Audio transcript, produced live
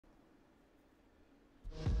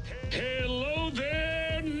Hello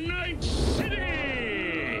there, Night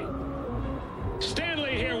City!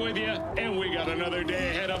 Stanley here with you, and we got another day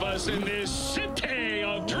ahead of us in this city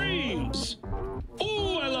of dreams.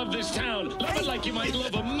 Ooh, I love this town. Love it like you might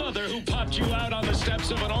love a mother who popped you out on the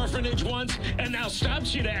steps of an orphanage once and now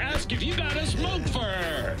stops you to ask if you got a smoke for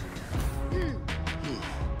her.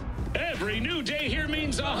 Every new day here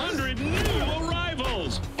means 100 new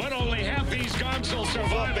arrivals, but only half these gonks will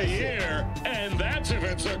survive a year, and that's if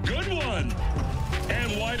it's a good one.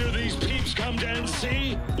 And why do these peeps come to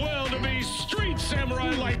NC? Well, to be street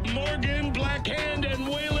samurai like Morgan, Blackhand, and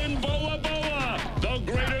Waylon Boa Boa. The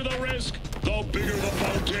greater the risk, the bigger the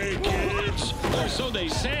bounty, kids. Or so they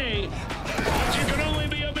say. But you can only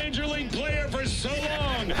be a major league player for so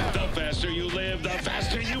long. The faster you live, the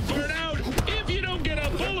faster you burn out. If you don't get a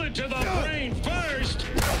bullet to the brain first.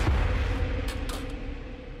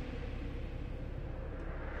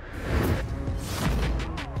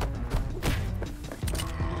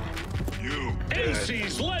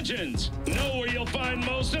 NC's legends. Know where you'll find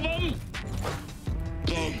most of them?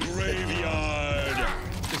 The graveyard.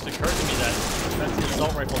 It just occurred to me that that's the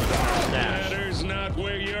assault rifle that's in the stash. Matters not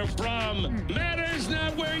where you're from. Matters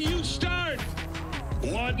not where you start.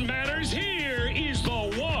 What matters here is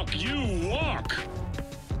the walk you walk.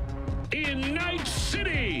 In Night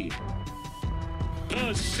City.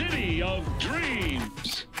 The city of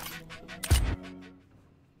dreams.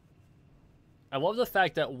 I love the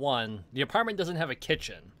fact that, one, the apartment doesn't have a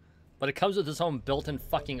kitchen, but it comes with its own built-in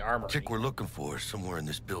fucking armory. Chick we're looking for is somewhere in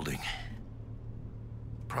this building.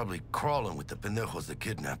 Probably crawling with the pendejos that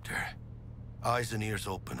kidnapped her. Eyes and ears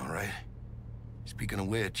open, all right? Speaking of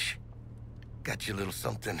which, got you a little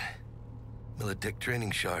something. Militech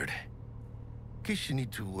training shard. In case you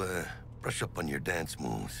need to, brush up on your dance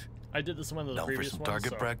moves. I did this in one of the Down for previous some ones,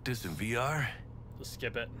 target so practice in VR? just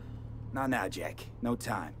skip it. Not now, Jack. No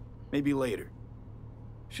time. Maybe later.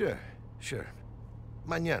 Sure.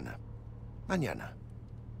 Mañana.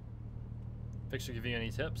 Picture give you any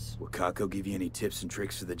tips? Will Kako give you any tips and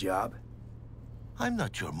tricks for the job? I'm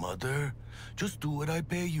not your mother. Just do what I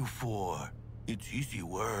pay you for. It's easy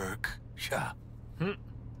work. Yeah. Time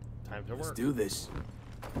to Let's work. do this.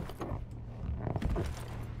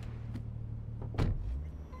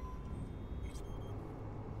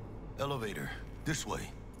 Elevator. This way.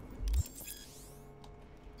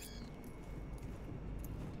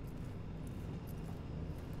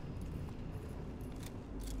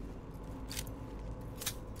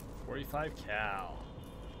 $45 cal.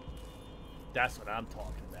 That's what I'm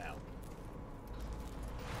talking about.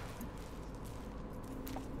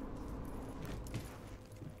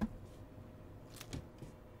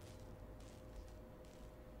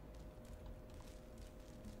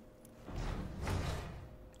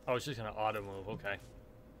 Oh, it's just gonna auto move, okay.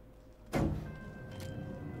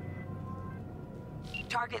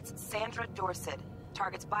 Target's Sandra Dorset.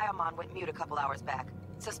 Target's biomon went mute a couple hours back.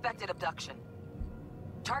 Suspected abduction.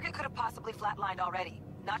 Target could have possibly flatlined already.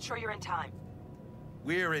 Not sure you're in time.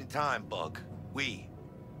 We're in time, Bug. We.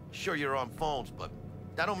 Sure you're on phones, but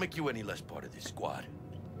that don't make you any less part of this squad.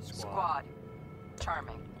 Squad.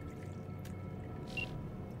 Charming.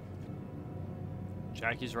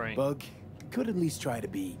 Jackie's right. Bug, could at least try to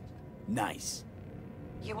be nice.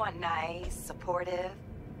 You want nice, supportive?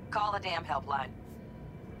 Call a damn helpline.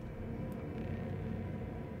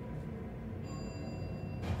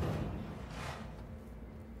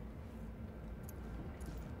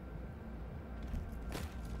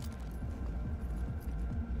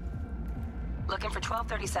 Looking for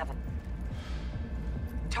 1237.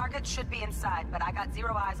 Target should be inside, but I got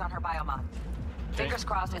 0 eyes on her biomon. Fingers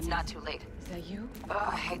crossed it's not too late. Is that you? Ugh,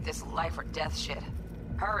 I hate this life or death shit.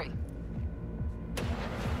 Hurry.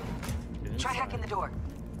 Try hacking the door.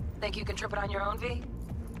 Think you can trip it on your own, V?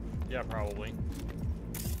 Yeah, probably.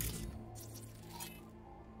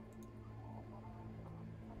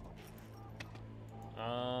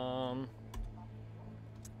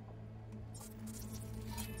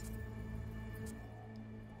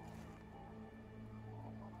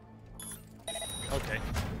 Okay.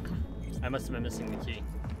 I must have been missing the key.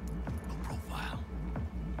 No profile.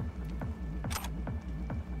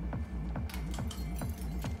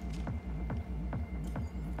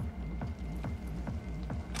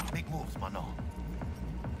 Big moves, mano.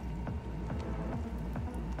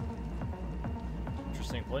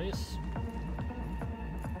 Interesting place.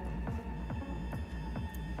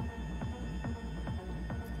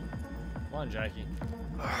 Come on, Jackie.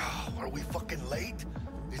 Are we fucking late?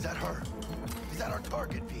 Is that her? Is that our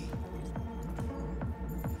target, V?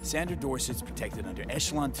 Sandra Dorset's protected under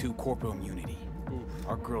Echelon 2 corporal immunity. Oof.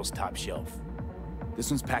 Our girl's top shelf. This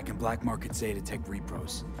one's packing black market Zetatech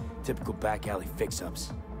repros. Typical back alley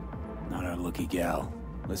fix-ups. Not our lucky gal.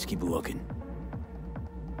 Let's keep looking.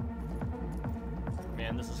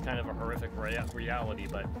 Man, this is kind of a horrific reality,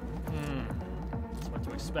 but that's what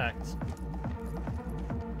to expect.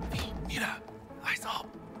 Mira, eyes up.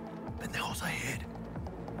 Pendejos ahead.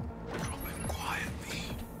 Real quiet,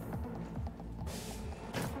 V.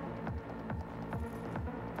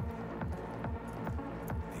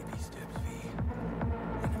 Baby steps, V.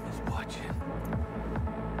 Enemies watching.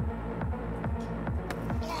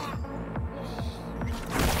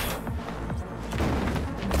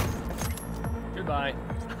 Goodbye.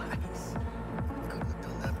 Nice. Couldn't have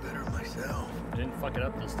done that better myself. I didn't fuck it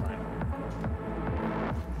up this time.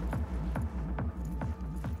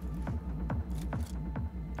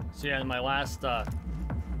 So yeah, in my last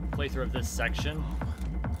playthrough of this section,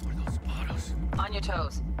 Where those spotters? On your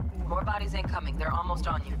toes. More bodies incoming. They're almost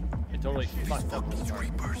on you. I totally These fucked up this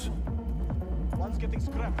fucking part. reapers. One's getting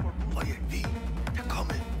scrapped for Oh yeah, V. They're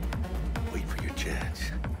coming. Wait for your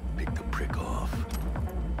chance. Pick the prick off.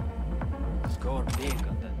 Score big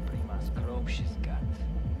on that Prima's probe she's got.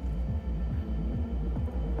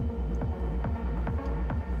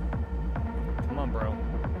 Come on, bro.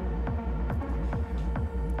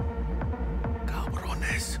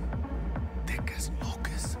 Cabrones. Thick as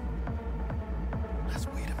locusts. Let's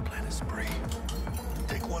wait and plan a spree.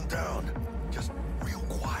 Take one down. Just real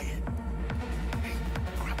quiet. Hey,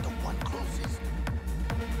 grab the one closest.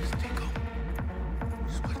 Let's take him.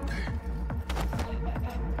 Suerte.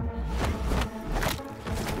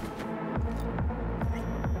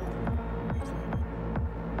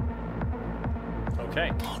 Okay.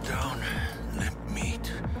 All down. Limp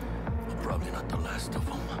meat. But probably not the last of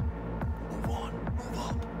them. Move on. Move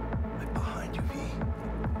up. Right behind you, V.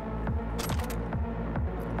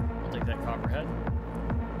 I'll take that copperhead.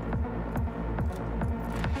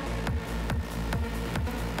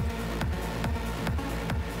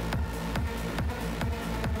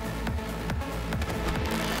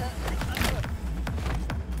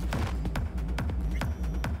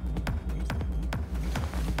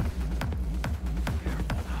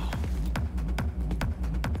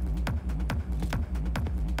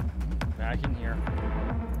 Back in here.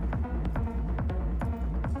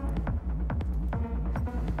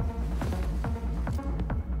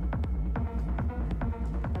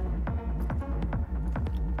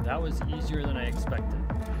 That was easier than I expected.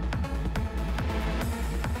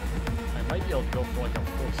 I might be able to go for like a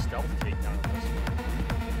full stealth takedown of this one.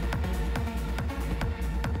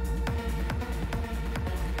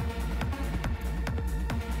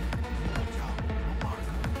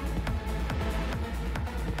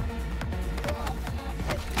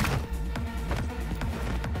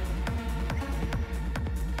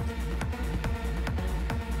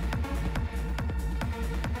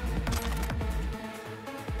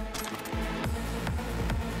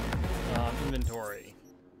 Inventory.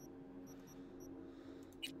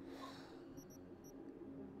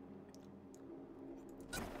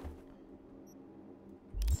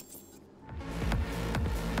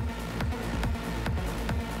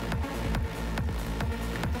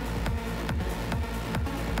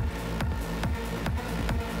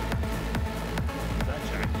 That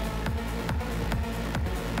check.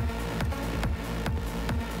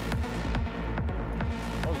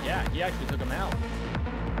 Oh yeah, he actually took him out.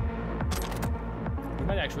 We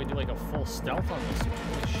might actually do like a full stealth on this one.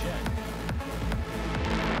 Holy shit.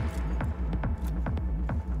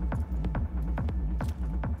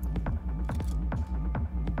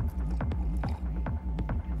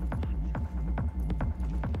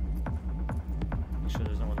 Make sure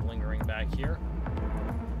there's no one lingering back here.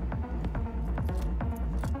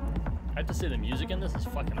 I have to say the music in this is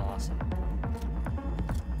fucking awesome.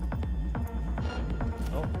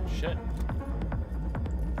 Oh shit.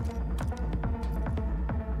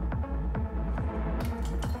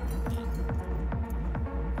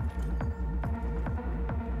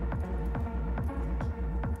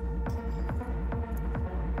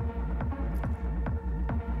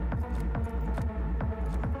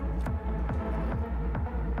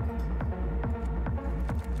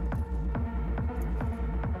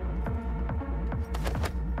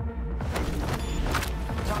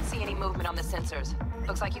 Don't see any movement on the sensors.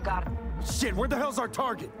 Looks like you got him. Shit, where the hell's our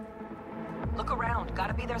target? Look around.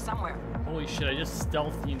 Gotta be there somewhere. Holy shit, I just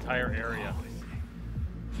stealthed the entire area.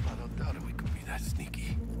 I don't doubt it. We could be that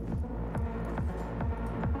sneaky.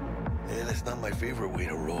 And it's not my favorite way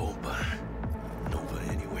to roll, but Nova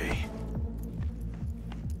anyway.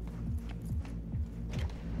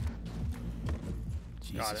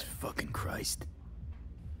 Jesus fucking Christ.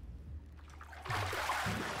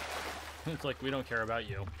 It's like, we don't care about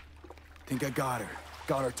you. Think I got her.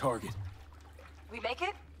 Got our target. We make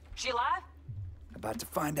it? She alive? About to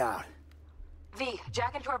find out. V,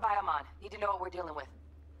 jack into her biomon. Need to know what we're dealing with.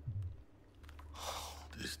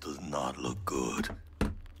 This does not look good.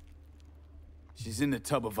 She's in the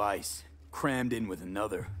tub of ice, crammed in with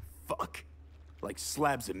another. Fuck. Like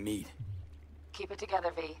slabs of meat. Keep it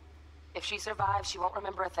together, V. If she survives, she won't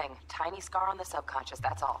remember a thing. Tiny scar on the subconscious,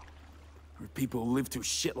 that's all. Heard people who live through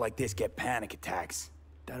shit like this get panic attacks.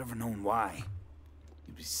 Without ever knowing why.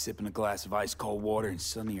 You'd be sipping a glass of ice-cold water and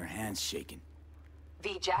suddenly your hand's shaking.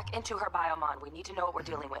 V, jack into her biomon. We need to know what we're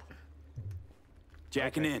dealing with.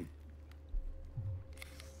 Jacking in.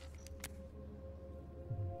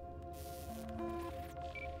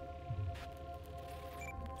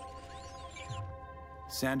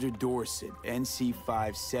 Sandra Dorset,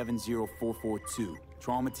 NC570442.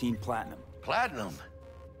 Traumatine Platinum. Platinum?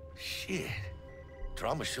 Shit.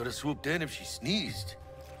 Trauma should have swooped in if she sneezed.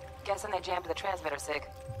 Guessing they jammed the transmitter, Sig.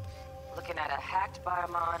 Looking at a hacked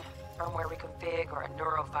biomon, firmware reconfig, or a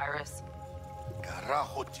neurovirus.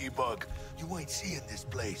 Carajo, T-Bug. You ain't seeing this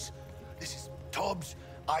place. This is tubs,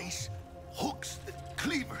 ice, hooks,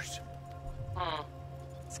 cleavers.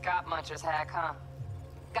 Scott Muncher's hack, huh?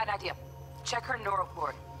 Got an idea. Check her neural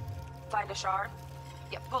cord. Find a shard?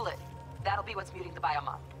 Yeah, pull it. That'll be what's muting the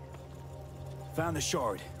biomon. Found the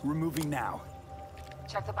shard. Removing now.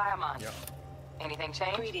 Check the biomon. Yep. Anything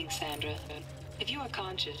change? Greetings, Sandra. If you are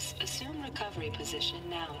conscious, assume recovery position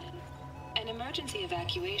now. An emergency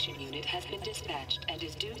evacuation unit has been dispatched and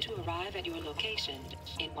is due to arrive at your location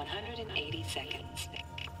in 180 seconds.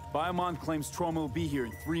 Biomon claims trauma will be here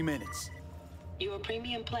in 3 minutes. Your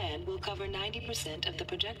premium plan will cover 90% of the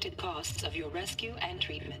projected costs of your rescue and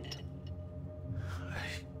treatment.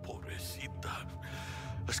 Ay, pobrecita.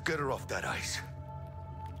 Let's get her off that ice.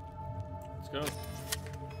 Let's go.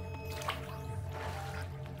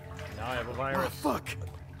 Now I have a Oh, virus. fuck.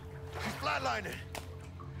 She's flatlining.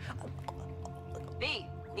 V,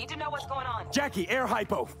 need to know what's going on. Jackie, air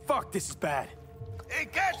hypo. Fuck, this is bad. Hey,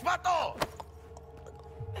 catch, vato!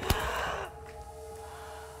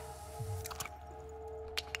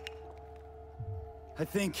 I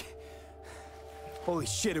think... Holy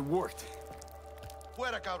shit, it worked.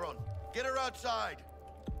 Fuera, cabrón. Get her outside.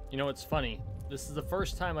 You know what's funny? This is the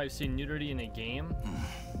first time I've seen nudity in a game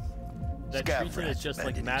that Scav treats it as rats just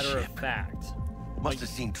like abandoning matter of ship. fact. Must have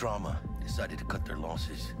seen trauma. Decided to cut their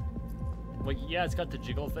losses. Like, yeah, it's got the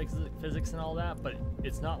jiggle physics and all that, but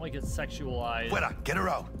it's not like it's sexualized. Fuera, get her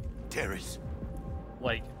out. Terrace.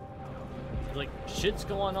 Like shit's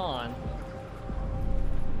going on.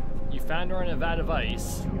 You found her in a vat of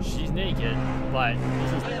ice. She's naked, but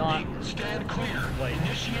this is not Stand clear. like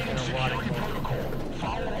Initiating an erotic security moment. protocol.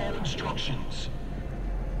 Follow all instructions.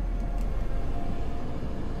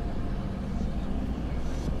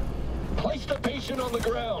 Place the patient on the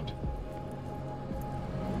ground.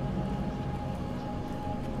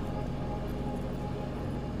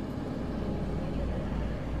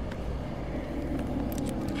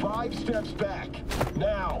 Five steps back.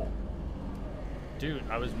 Now. Dude,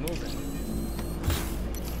 I was moving.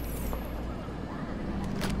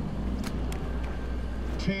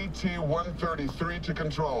 TT-133 to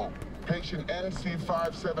control. Patient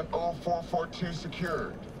NC570442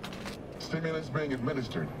 secured. Stimulants being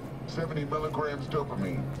administered. 70 milligrams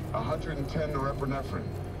dopamine, 110 norepinephrine,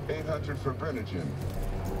 800 fibrinogen.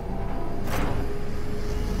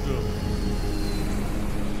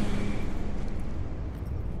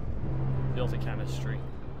 Built a chemistry.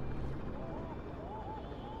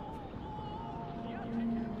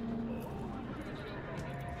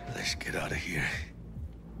 Let's get out of here.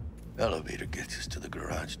 Elevator gets us to the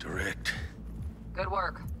garage direct. Good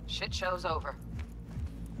work. Shit show's over.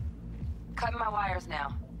 Cutting my wires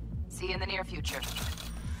now. See you in the near future.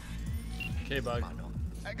 Okay, bug. Mano,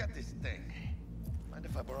 I got this thing. Mind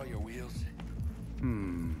if I borrow your wheels? I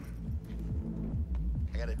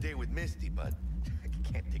got a date with Misty, but I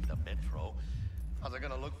can't take the metro. How's it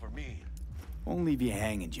gonna look for me? Won't leave you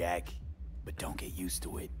hanging, Jack. But don't get used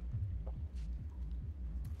to it.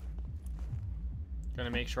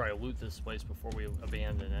 Gonna make sure I loot this place before we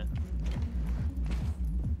abandon it.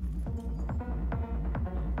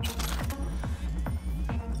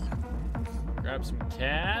 Grab some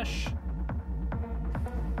cash.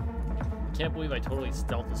 Can't believe I totally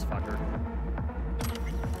stealthed this fucker.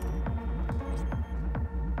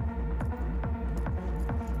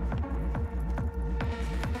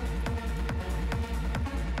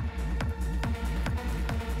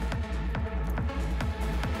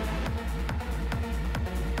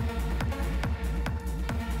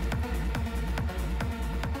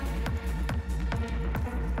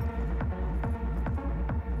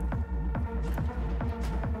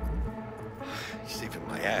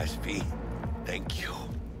 My ass, V. Thank you.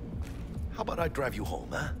 How about I drive you home,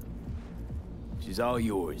 huh? She's all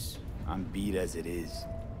yours. I'm beat as it is.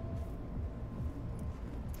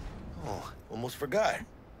 Oh, almost forgot.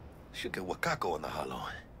 Should get Wakako on the holo.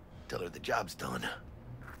 Tell her the job's done.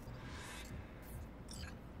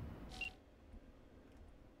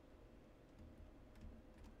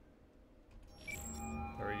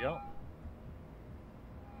 There we go.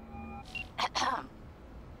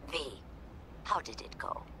 V, how did it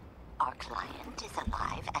go? Our client is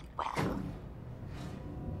alive and well.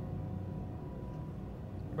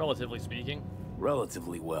 Relatively speaking.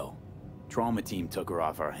 Relatively well. Trauma team took her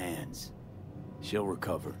off our hands. She'll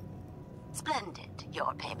recover. Splendid.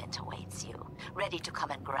 Your payment awaits you. Ready to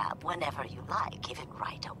come and grab whenever you like, even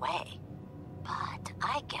right away. But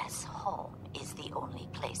I guess home is the only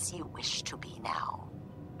place you wish to be now.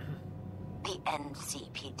 The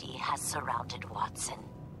NCPD has surrounded Watson.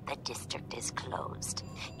 The district is closed.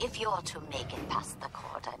 If you're to make it past the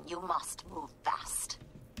cordon, you must move fast.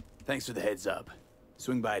 Thanks for the heads up.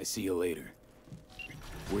 Swing by to see you later.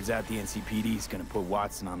 Word's out the NCPD is gonna put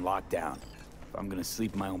Watson on lockdown. If I'm gonna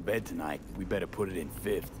sleep in my own bed tonight, we better put it in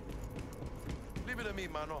 5th. Leave it to me,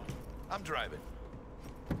 mano. I'm driving.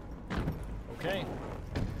 Okay.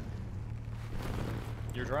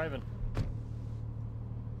 You're driving.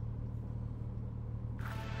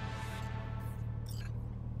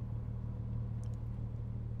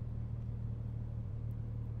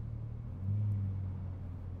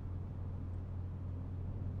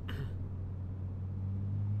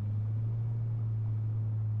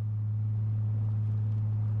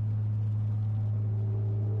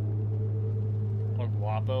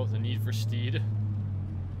 Guapo, the need for steed.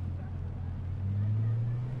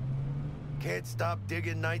 Can't stop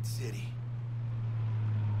digging Night City.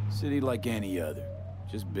 City like any other,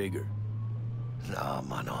 just bigger. Nah,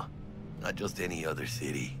 mano. Not just any other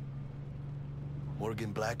city.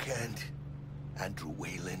 Morgan Blackhand, Andrew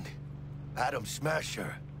Wayland, Adam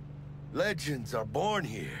Smasher. Legends are born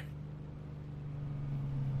here.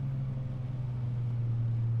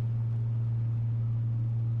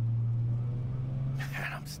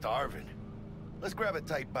 Man, I'm starving. Let's grab a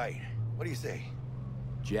tight bite. What do you say?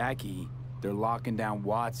 Jackie, they're locking down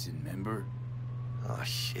Watson, remember? Oh,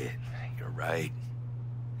 shit. You're right.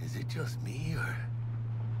 Is it just me, or...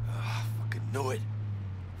 Oh, fucking knew it.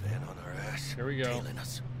 Van on our ass. Here we go. Tailing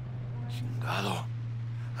us. Chingado.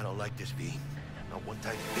 I don't like this, V. Not one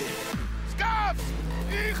tiny bit. Scabs!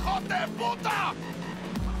 Hijo de puta!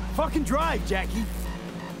 Fucking drive, Jackie!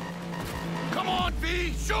 Come on,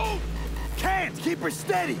 V! Shoot! Can't! Keep her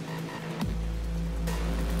steady!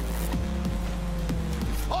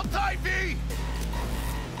 Hold tight, V!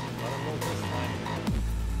 Let him roll this time.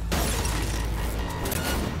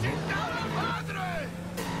 Chingada madre!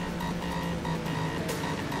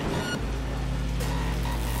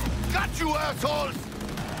 Got you, assholes!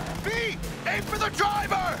 V! Aim for the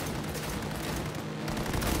driver!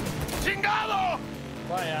 Chingado!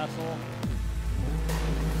 Bye, asshole.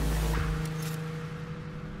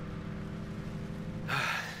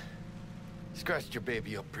 Scratched your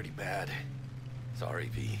baby up pretty bad. Sorry,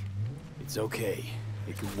 V. It's okay.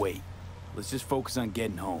 It can wait. Let's just focus on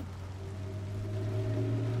getting home.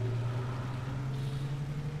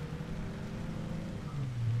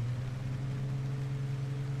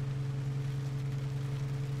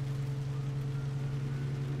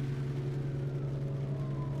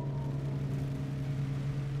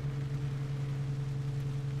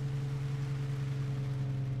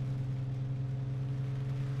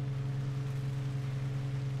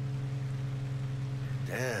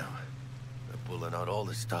 Damn. They're pulling out all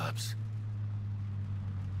the stops.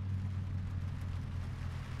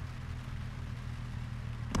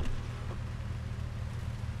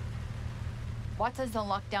 Watson's on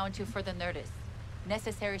lockdown to further notice.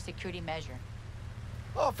 Necessary security measure.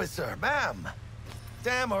 Officer, ma'am!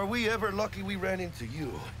 Damn, are we ever lucky we ran into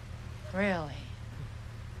you. Really?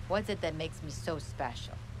 What's it that makes me so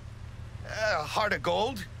special? Heart of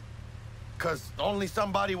gold? 'Cause only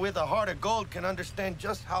somebody with a heart of gold can understand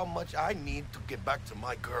just how much I need to get back to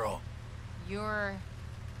my girl. Your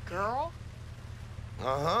girl?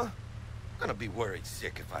 Uh-huh. Gonna be worried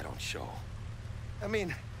sick if I don't show. I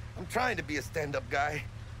mean, I'm trying to be a stand-up guy.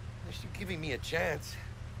 She's giving me a chance.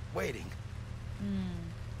 Waiting.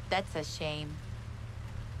 That's a shame.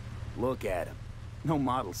 Look at him. No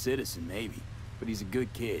model citizen, maybe, but he's a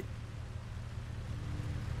good kid.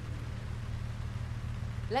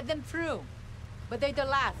 Let them through. But they're the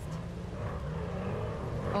last.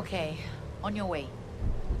 Okay, on your way.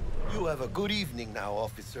 You have a good evening now,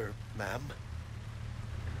 officer, ma'am.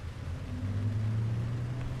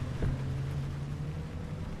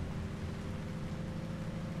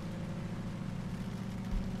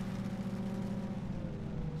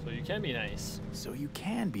 you can be nice. So you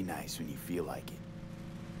can be nice when you feel like it.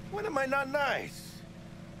 When am I not nice?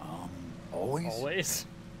 Always? Always?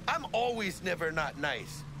 I'm always never not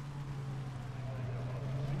nice.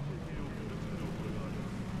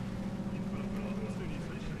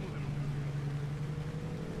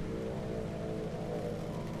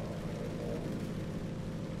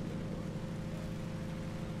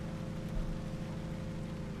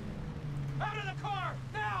 Out of the car!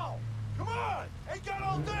 Now! Come on! Ain't got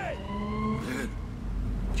all day! Good.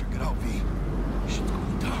 Check it out, V. Shit's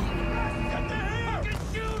going down. Get the hell! Fucking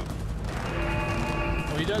shoot!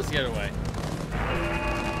 Well, he does get away.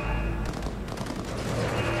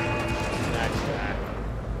 Back.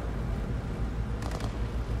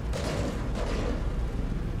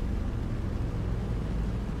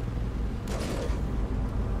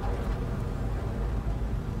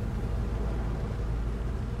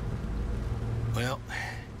 Well,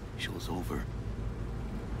 show's over.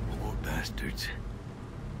 Poor bastards.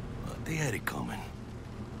 But they had it coming.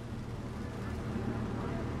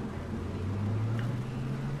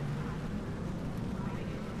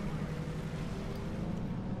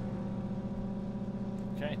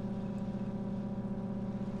 Okay.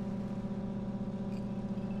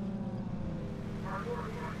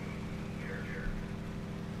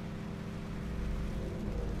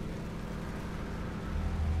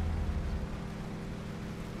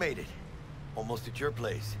 Made it. Almost at your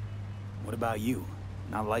place. What about you?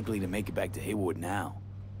 Not likely to make it back to Haywood now.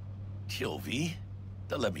 Chill, V.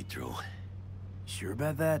 They'll let me through. Sure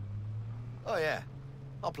about that? Oh, yeah.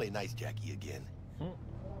 I'll play nice Jackie again.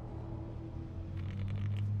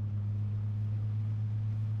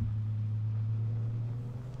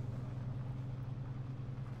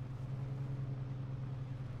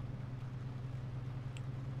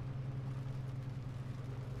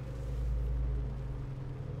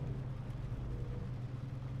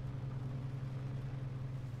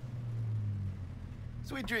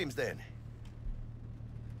 Sweet dreams, then.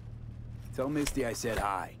 Tell Misty I said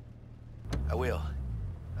hi. I will.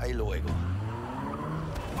 Ahí luego.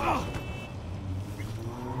 Bro.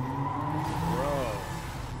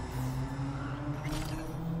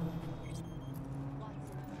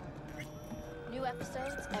 New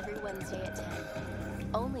episodes every Wednesday at 10.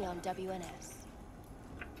 Only on WNS.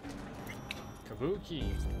 Kabuki.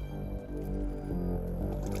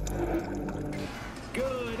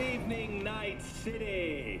 Good evening, Night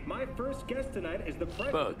City. My first guest tonight is the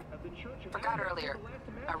president of the Church of... Forgot earlier.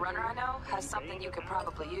 A runner I know has something you could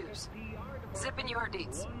probably use. Zip in your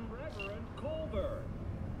deeds. Reverend Culver.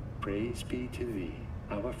 Praise be to thee,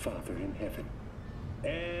 our Father in heaven.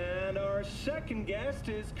 And our second guest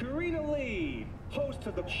is Karina Lee, host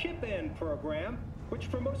of the Chip In program, which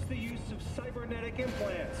promotes the use of cybernetic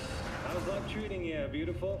implants. How's life treating you,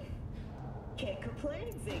 beautiful? Can't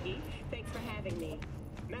complain, Ziggy. Thanks for having me.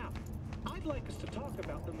 Now, I'd like us to talk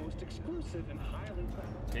about the most exclusive and highly...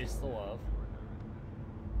 Taste the love.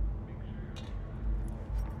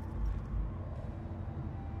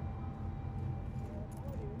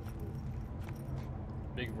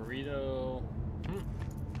 Big burrito.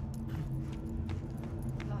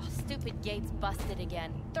 Oh, stupid gate's busted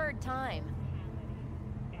again. Third time.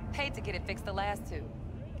 Paid to get it fixed the last two.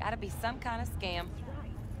 Gotta be some kind of scam.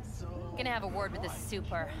 Gonna have a word with the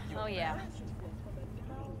super. Oh, yeah.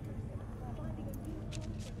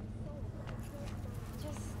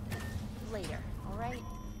 Just later, all right?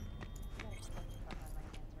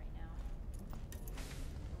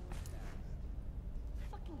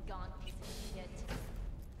 Fucking gone, piece of shit.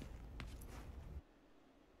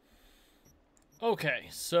 Okay,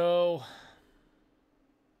 so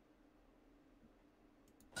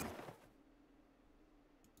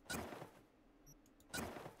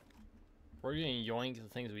we're gonna yoink the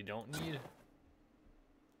things we don't need.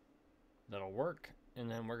 That'll work. And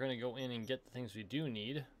then we're gonna go in and get the things we do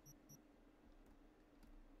need.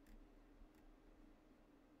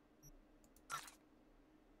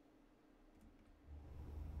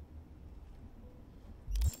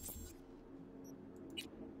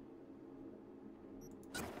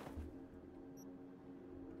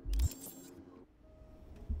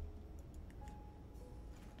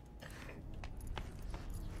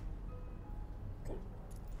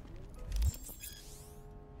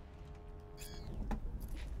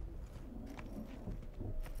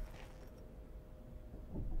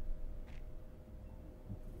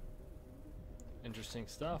 Interesting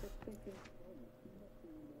stuff.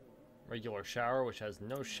 Regular shower, which has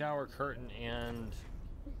no shower curtain, and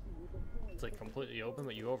it's like completely open,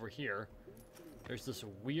 but you over here, there's this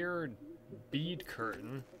weird bead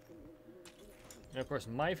curtain. And of course,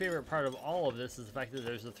 my favorite part of all of this is the fact that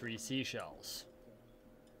there's the 3 seashells.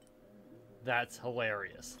 That's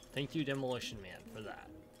hilarious. Thank you, Demolition Man, for that.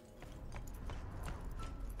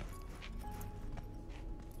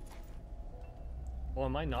 Oh,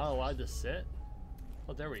 am I not allowed to sit?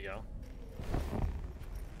 Oh, there we go.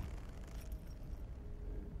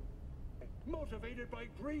 Motivated by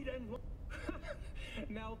greed and...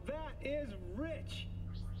 Now that is rich!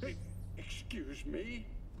 Hey, excuse me?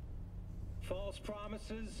 False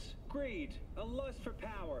promises, greed, a lust for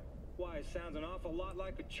power. Why, it sounds an awful lot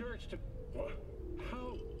like a church to... What?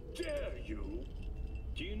 How dare you?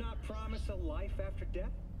 Do you not promise a life after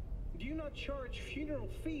death? Do you not charge funeral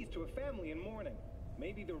fees to a family in mourning?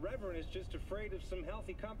 Maybe the Reverend is just afraid of some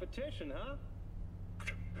healthy competition, huh?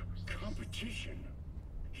 Competition?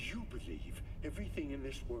 You believe everything in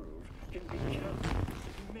this world can be counted,